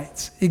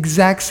Israelites.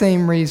 Exact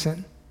same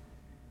reason.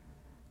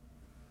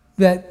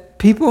 That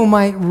people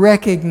might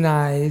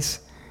recognize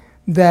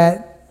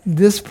that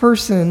this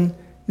person,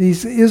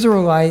 these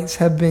Israelites,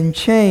 have been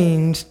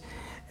changed,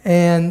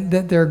 and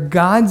that they're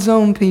God's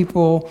own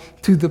people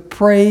to the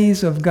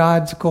praise of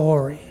God's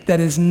glory.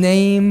 That his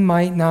name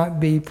might not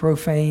be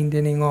profaned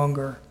any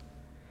longer.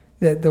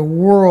 That the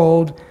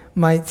world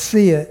might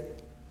see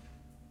it.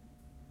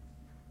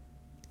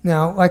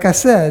 Now, like I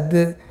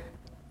said,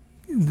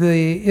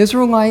 the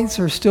Israelites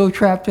are still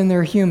trapped in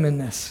their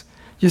humanness,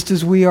 just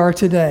as we are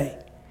today.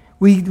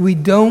 We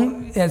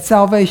don't, at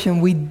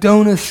salvation, we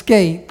don't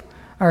escape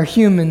our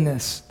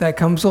humanness. That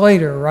comes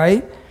later,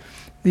 right?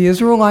 The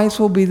Israelites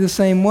will be the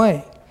same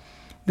way.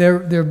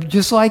 They're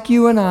just like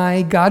you and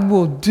I. God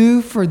will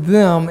do for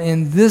them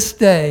in this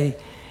day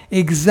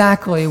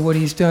exactly what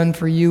he's done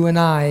for you and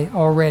I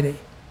already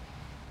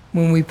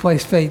when we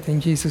place faith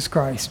in Jesus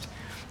Christ.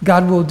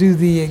 God will do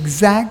the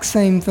exact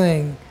same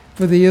thing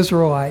for the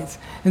Israelites.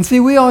 And see,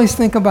 we always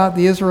think about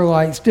the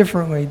Israelites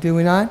differently, do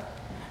we not?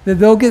 That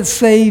they'll get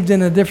saved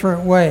in a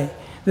different way.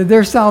 That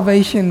their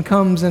salvation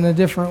comes in a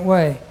different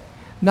way.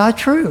 Not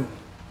true.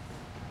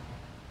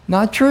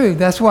 Not true.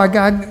 That's why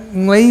God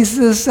lays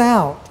this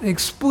out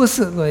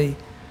explicitly.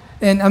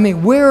 And I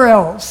mean, where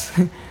else?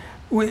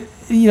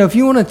 If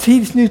you want to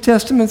teach New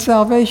Testament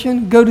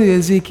salvation, go to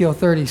Ezekiel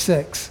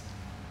 36.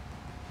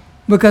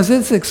 Because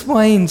it's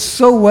explained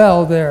so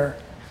well there.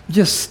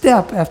 Just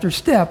step after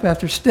step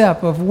after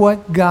step of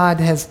what God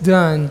has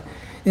done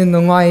in the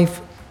life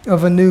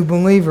of a new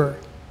believer.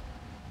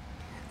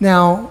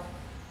 Now,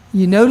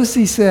 you notice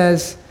he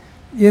says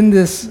in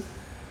this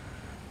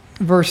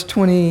verse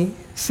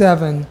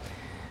 27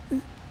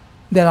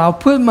 that I'll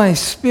put my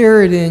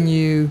spirit in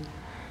you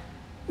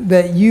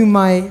that you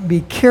might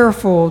be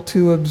careful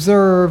to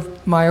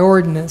observe my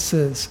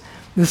ordinances.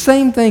 The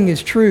same thing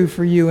is true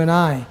for you and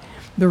I.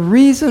 The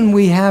reason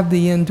we have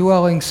the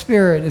indwelling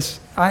spirit is,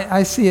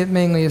 I see it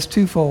mainly as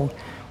twofold.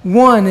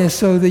 One is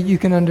so that you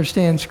can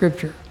understand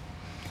Scripture,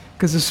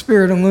 because the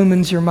Spirit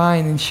illumines your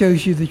mind and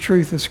shows you the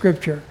truth of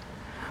Scripture.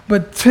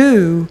 But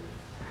two,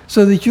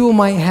 so that you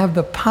might have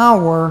the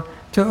power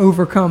to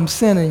overcome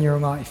sin in your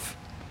life.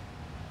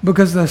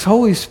 Because the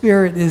Holy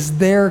Spirit is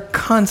there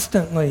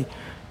constantly,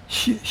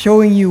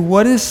 showing you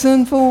what is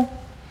sinful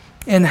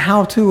and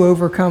how to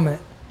overcome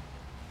it.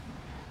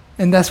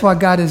 And that's why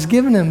God has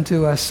given him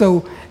to us.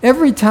 So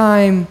every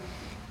time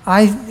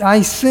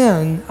I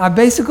sin, I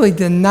basically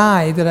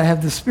deny that I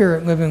have the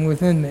Spirit living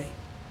within me.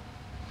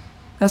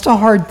 That's a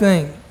hard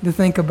thing to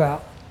think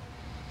about.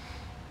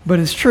 But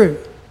it's true.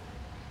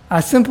 I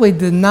simply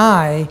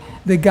deny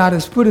that God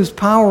has put his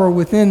power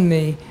within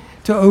me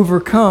to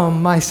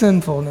overcome my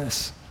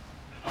sinfulness.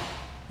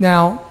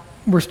 Now,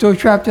 we're still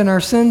trapped in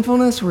our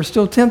sinfulness. We're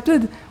still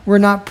tempted. We're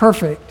not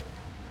perfect.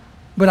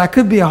 But I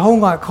could be a whole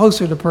lot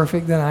closer to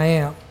perfect than I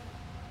am.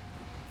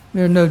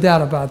 There's no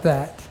doubt about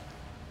that.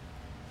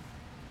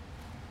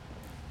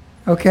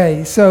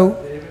 Okay, so,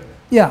 David,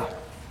 yeah.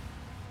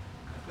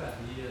 I've got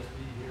the ESV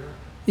here.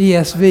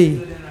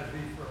 ESV. I've been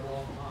NIV for a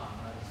long time.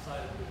 I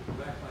decided to go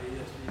back to my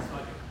ESV so I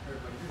can compare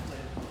what you're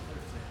saying to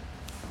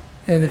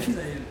And They if you,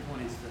 say in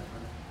 27,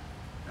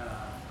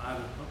 I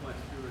would put my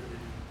spirit in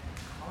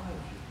ecology.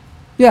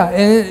 yeah,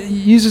 and it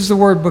uses the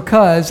word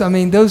because. I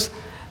mean, those,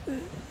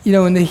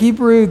 in the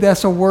Hebrew,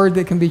 that's a word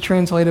that can be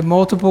translated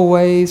multiple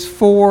ways: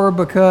 for,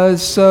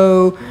 because,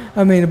 so.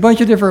 I mean, a bunch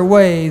of different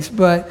ways,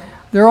 but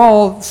they're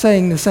all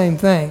saying the same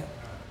thing.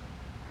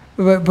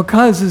 But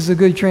because is a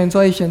good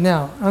translation.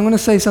 Now, I'm going to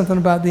say something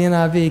about the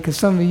NIV because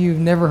some of you have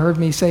never heard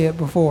me say it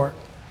before.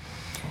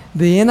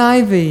 The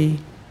NIV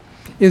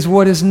is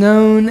what is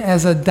known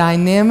as a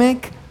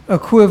dynamic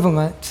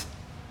equivalent.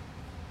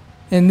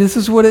 And this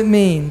is what it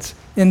means.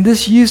 And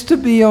this used to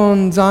be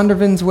on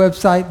Zondervan's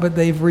website, but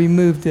they've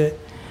removed it.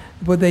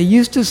 What they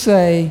used to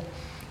say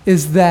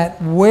is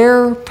that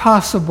where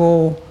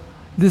possible,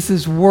 this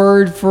is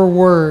word for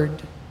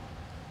word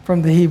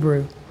from the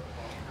Hebrew.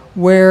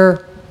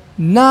 Where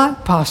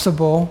not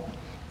possible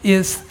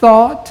is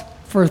thought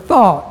for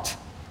thought.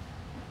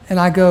 And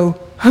I go,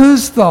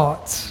 whose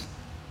thoughts?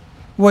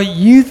 What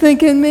you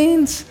think it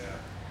means?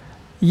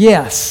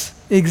 Yes,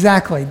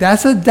 exactly.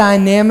 That's a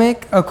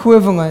dynamic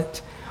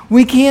equivalent.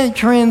 We can't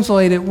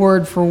translate it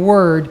word for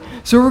word,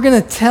 so we're going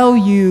to tell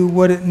you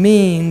what it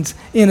means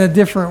in a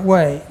different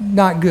way.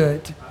 Not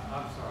good.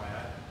 I'm sorry,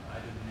 I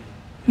didn't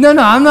mean.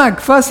 No, I'm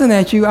not fussing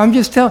at you. I'm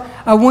just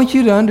I want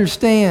you to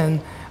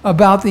understand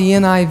about the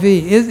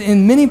NIV.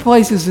 In many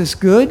places it's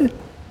good,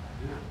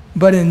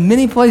 but in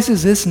many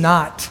places it's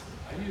not.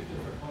 I used it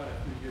for quite a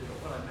few years,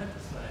 but what I meant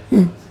to say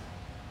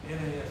was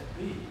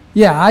NASB.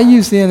 Yeah, I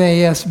use the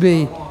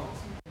NASB.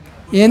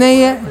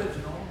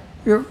 Original.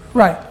 You're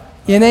right.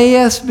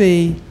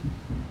 NASB,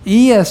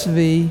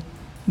 ESV,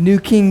 New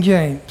King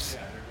James.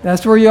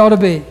 That's where you ought to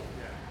be,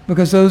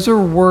 because those are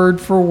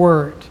word for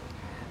word.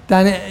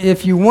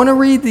 If you want to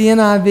read the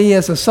NIV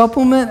as a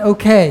supplement,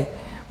 okay.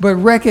 But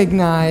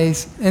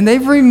recognize, and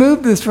they've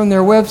removed this from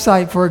their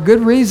website for a good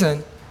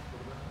reason.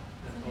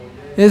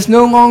 It's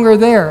no longer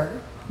there.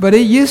 But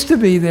it used to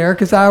be there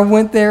because I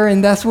went there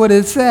and that's what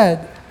it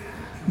said.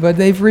 But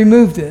they've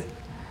removed it.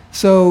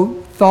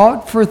 So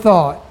thought for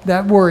thought,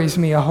 that worries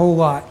me a whole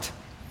lot.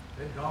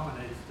 It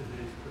dominates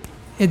today's Christian.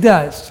 It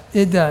does.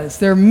 It does.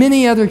 There are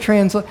many other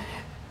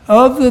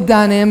of the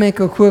dynamic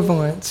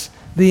equivalents,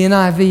 the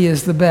NIV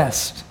is the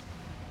best.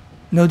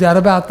 No doubt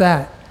about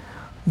that.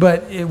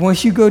 But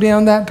once you go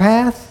down that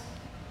path,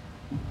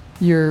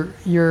 you're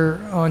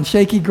on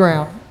shaky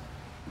ground.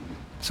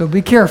 So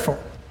be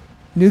careful.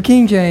 New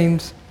King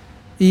James,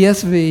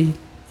 ESV,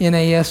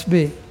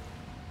 NASB.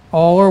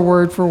 All are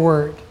word for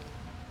word.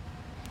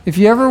 If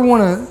you ever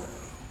want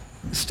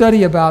to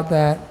study about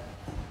that,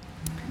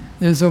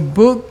 there's a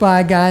book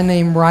by a guy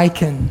named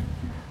Ryken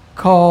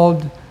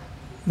called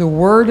The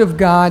Word of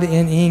God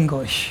in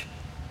English.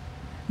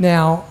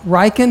 Now,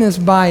 Ryken is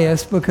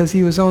biased because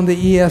he was on the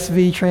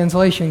ESV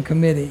translation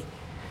committee.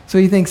 So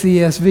he thinks the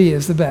ESV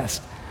is the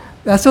best.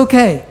 That's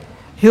okay.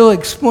 He'll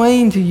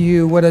explain to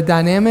you what a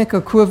dynamic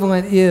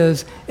equivalent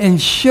is and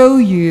show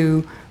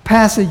you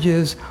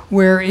passages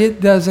where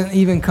it doesn't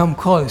even come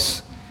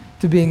close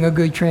to being a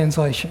good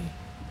translation.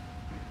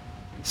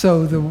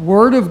 So the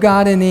Word of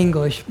God in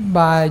English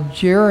by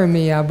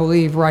Jeremy, I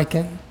believe,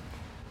 Ryken.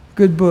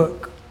 Good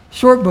book.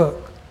 Short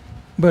book,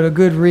 but a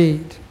good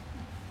read.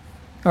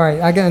 All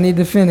right, I need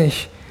to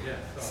finish. Yeah,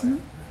 sorry.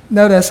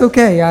 No, that's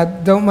okay. I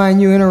don't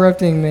mind you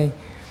interrupting me.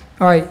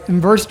 All right,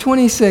 in verse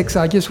 26,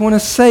 I just want to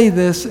say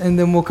this, and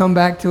then we'll come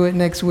back to it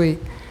next week.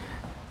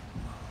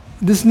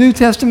 This New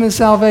Testament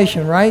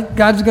salvation, right?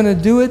 God's going to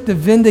do it to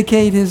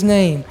vindicate his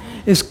name.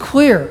 It's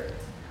clear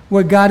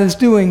what God is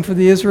doing for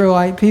the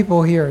Israelite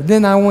people here.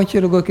 Then I want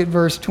you to look at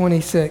verse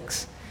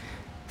 28.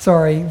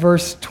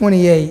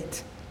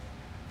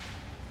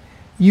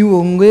 You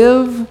will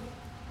live,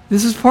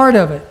 this is part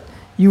of it.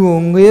 You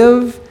will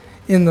live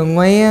in the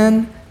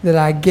land that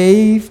I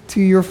gave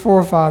to your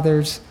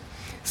forefathers,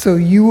 so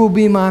you will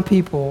be my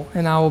people,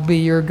 and I will be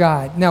your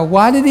God. Now,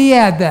 why did he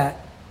add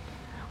that?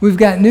 We've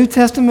got New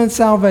Testament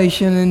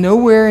salvation, and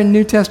nowhere in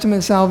New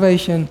Testament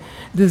salvation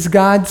does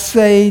God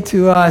say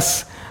to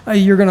us,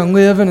 you're going to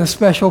live in a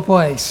special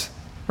place,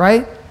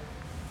 right?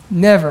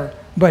 Never.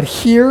 But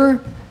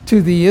here,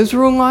 to the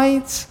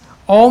Israelites,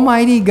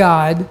 Almighty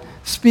God,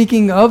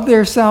 speaking of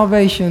their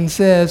salvation,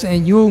 says,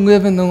 and you'll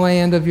live in the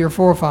land of your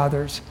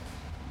forefathers.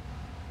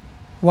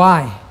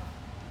 Why?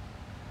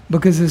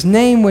 Because his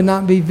name would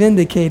not be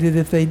vindicated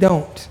if they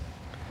don't.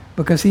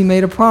 Because he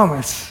made a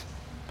promise.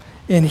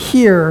 And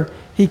here,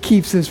 he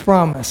keeps his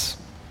promise.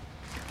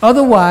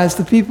 Otherwise,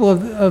 the people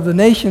of the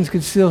nations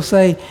could still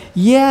say,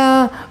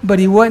 yeah, but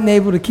he wasn't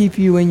able to keep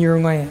you in your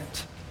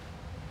land.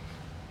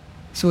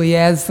 So he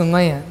adds the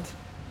land.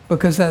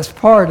 Because that's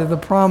part of the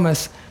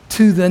promise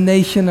to the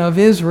nation of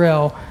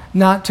Israel,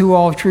 not to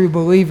all true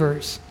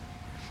believers.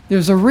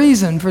 There's a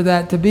reason for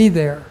that to be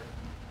there.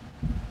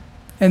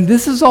 And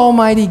this is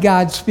Almighty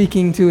God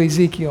speaking to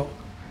Ezekiel.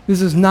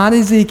 This is not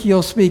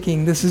Ezekiel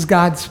speaking. This is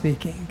God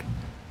speaking.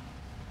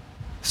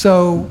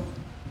 So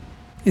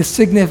it's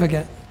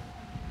significant.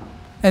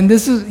 And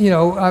this is,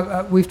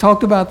 we've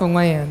talked about the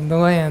land, the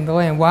land, the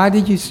land. Why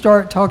did you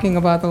start talking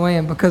about the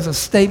land? Because of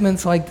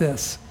statements like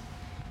this.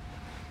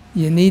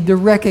 You need to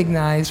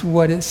recognize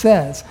what it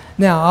says.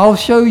 Now, I'll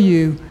show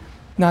you,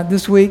 not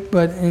this week,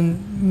 but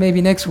in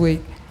maybe next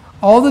week,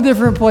 all the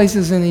different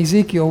places in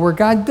Ezekiel where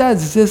God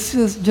does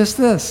just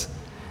this,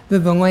 that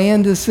the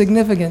land is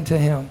significant to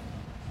him.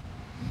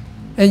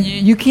 And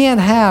you can't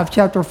have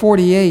chapter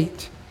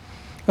 48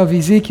 of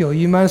Ezekiel.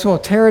 You might as well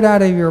tear it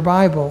out of your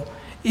Bible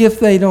if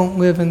they don't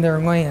live in their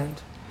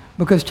land.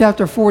 Because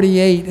chapter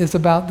 48 is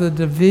about the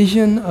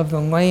division of the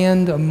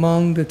land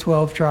among the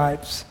 12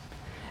 tribes.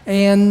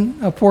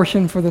 And a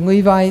portion for the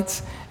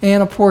Levites,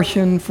 and a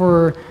portion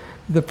for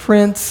the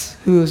prince,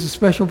 who is a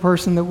special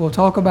person that we'll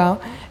talk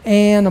about,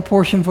 and a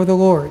portion for the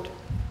Lord.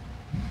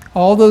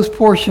 All those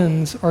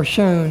portions are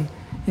shown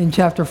in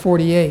chapter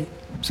 48.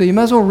 So you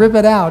might as well rip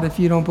it out if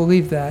you don't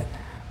believe that,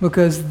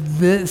 because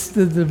this is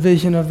the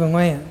division of the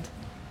land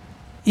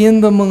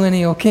in the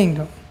millennial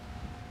kingdom.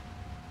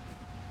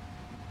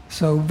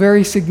 So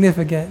very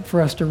significant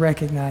for us to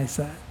recognize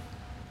that.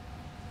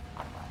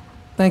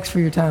 Thanks for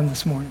your time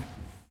this morning.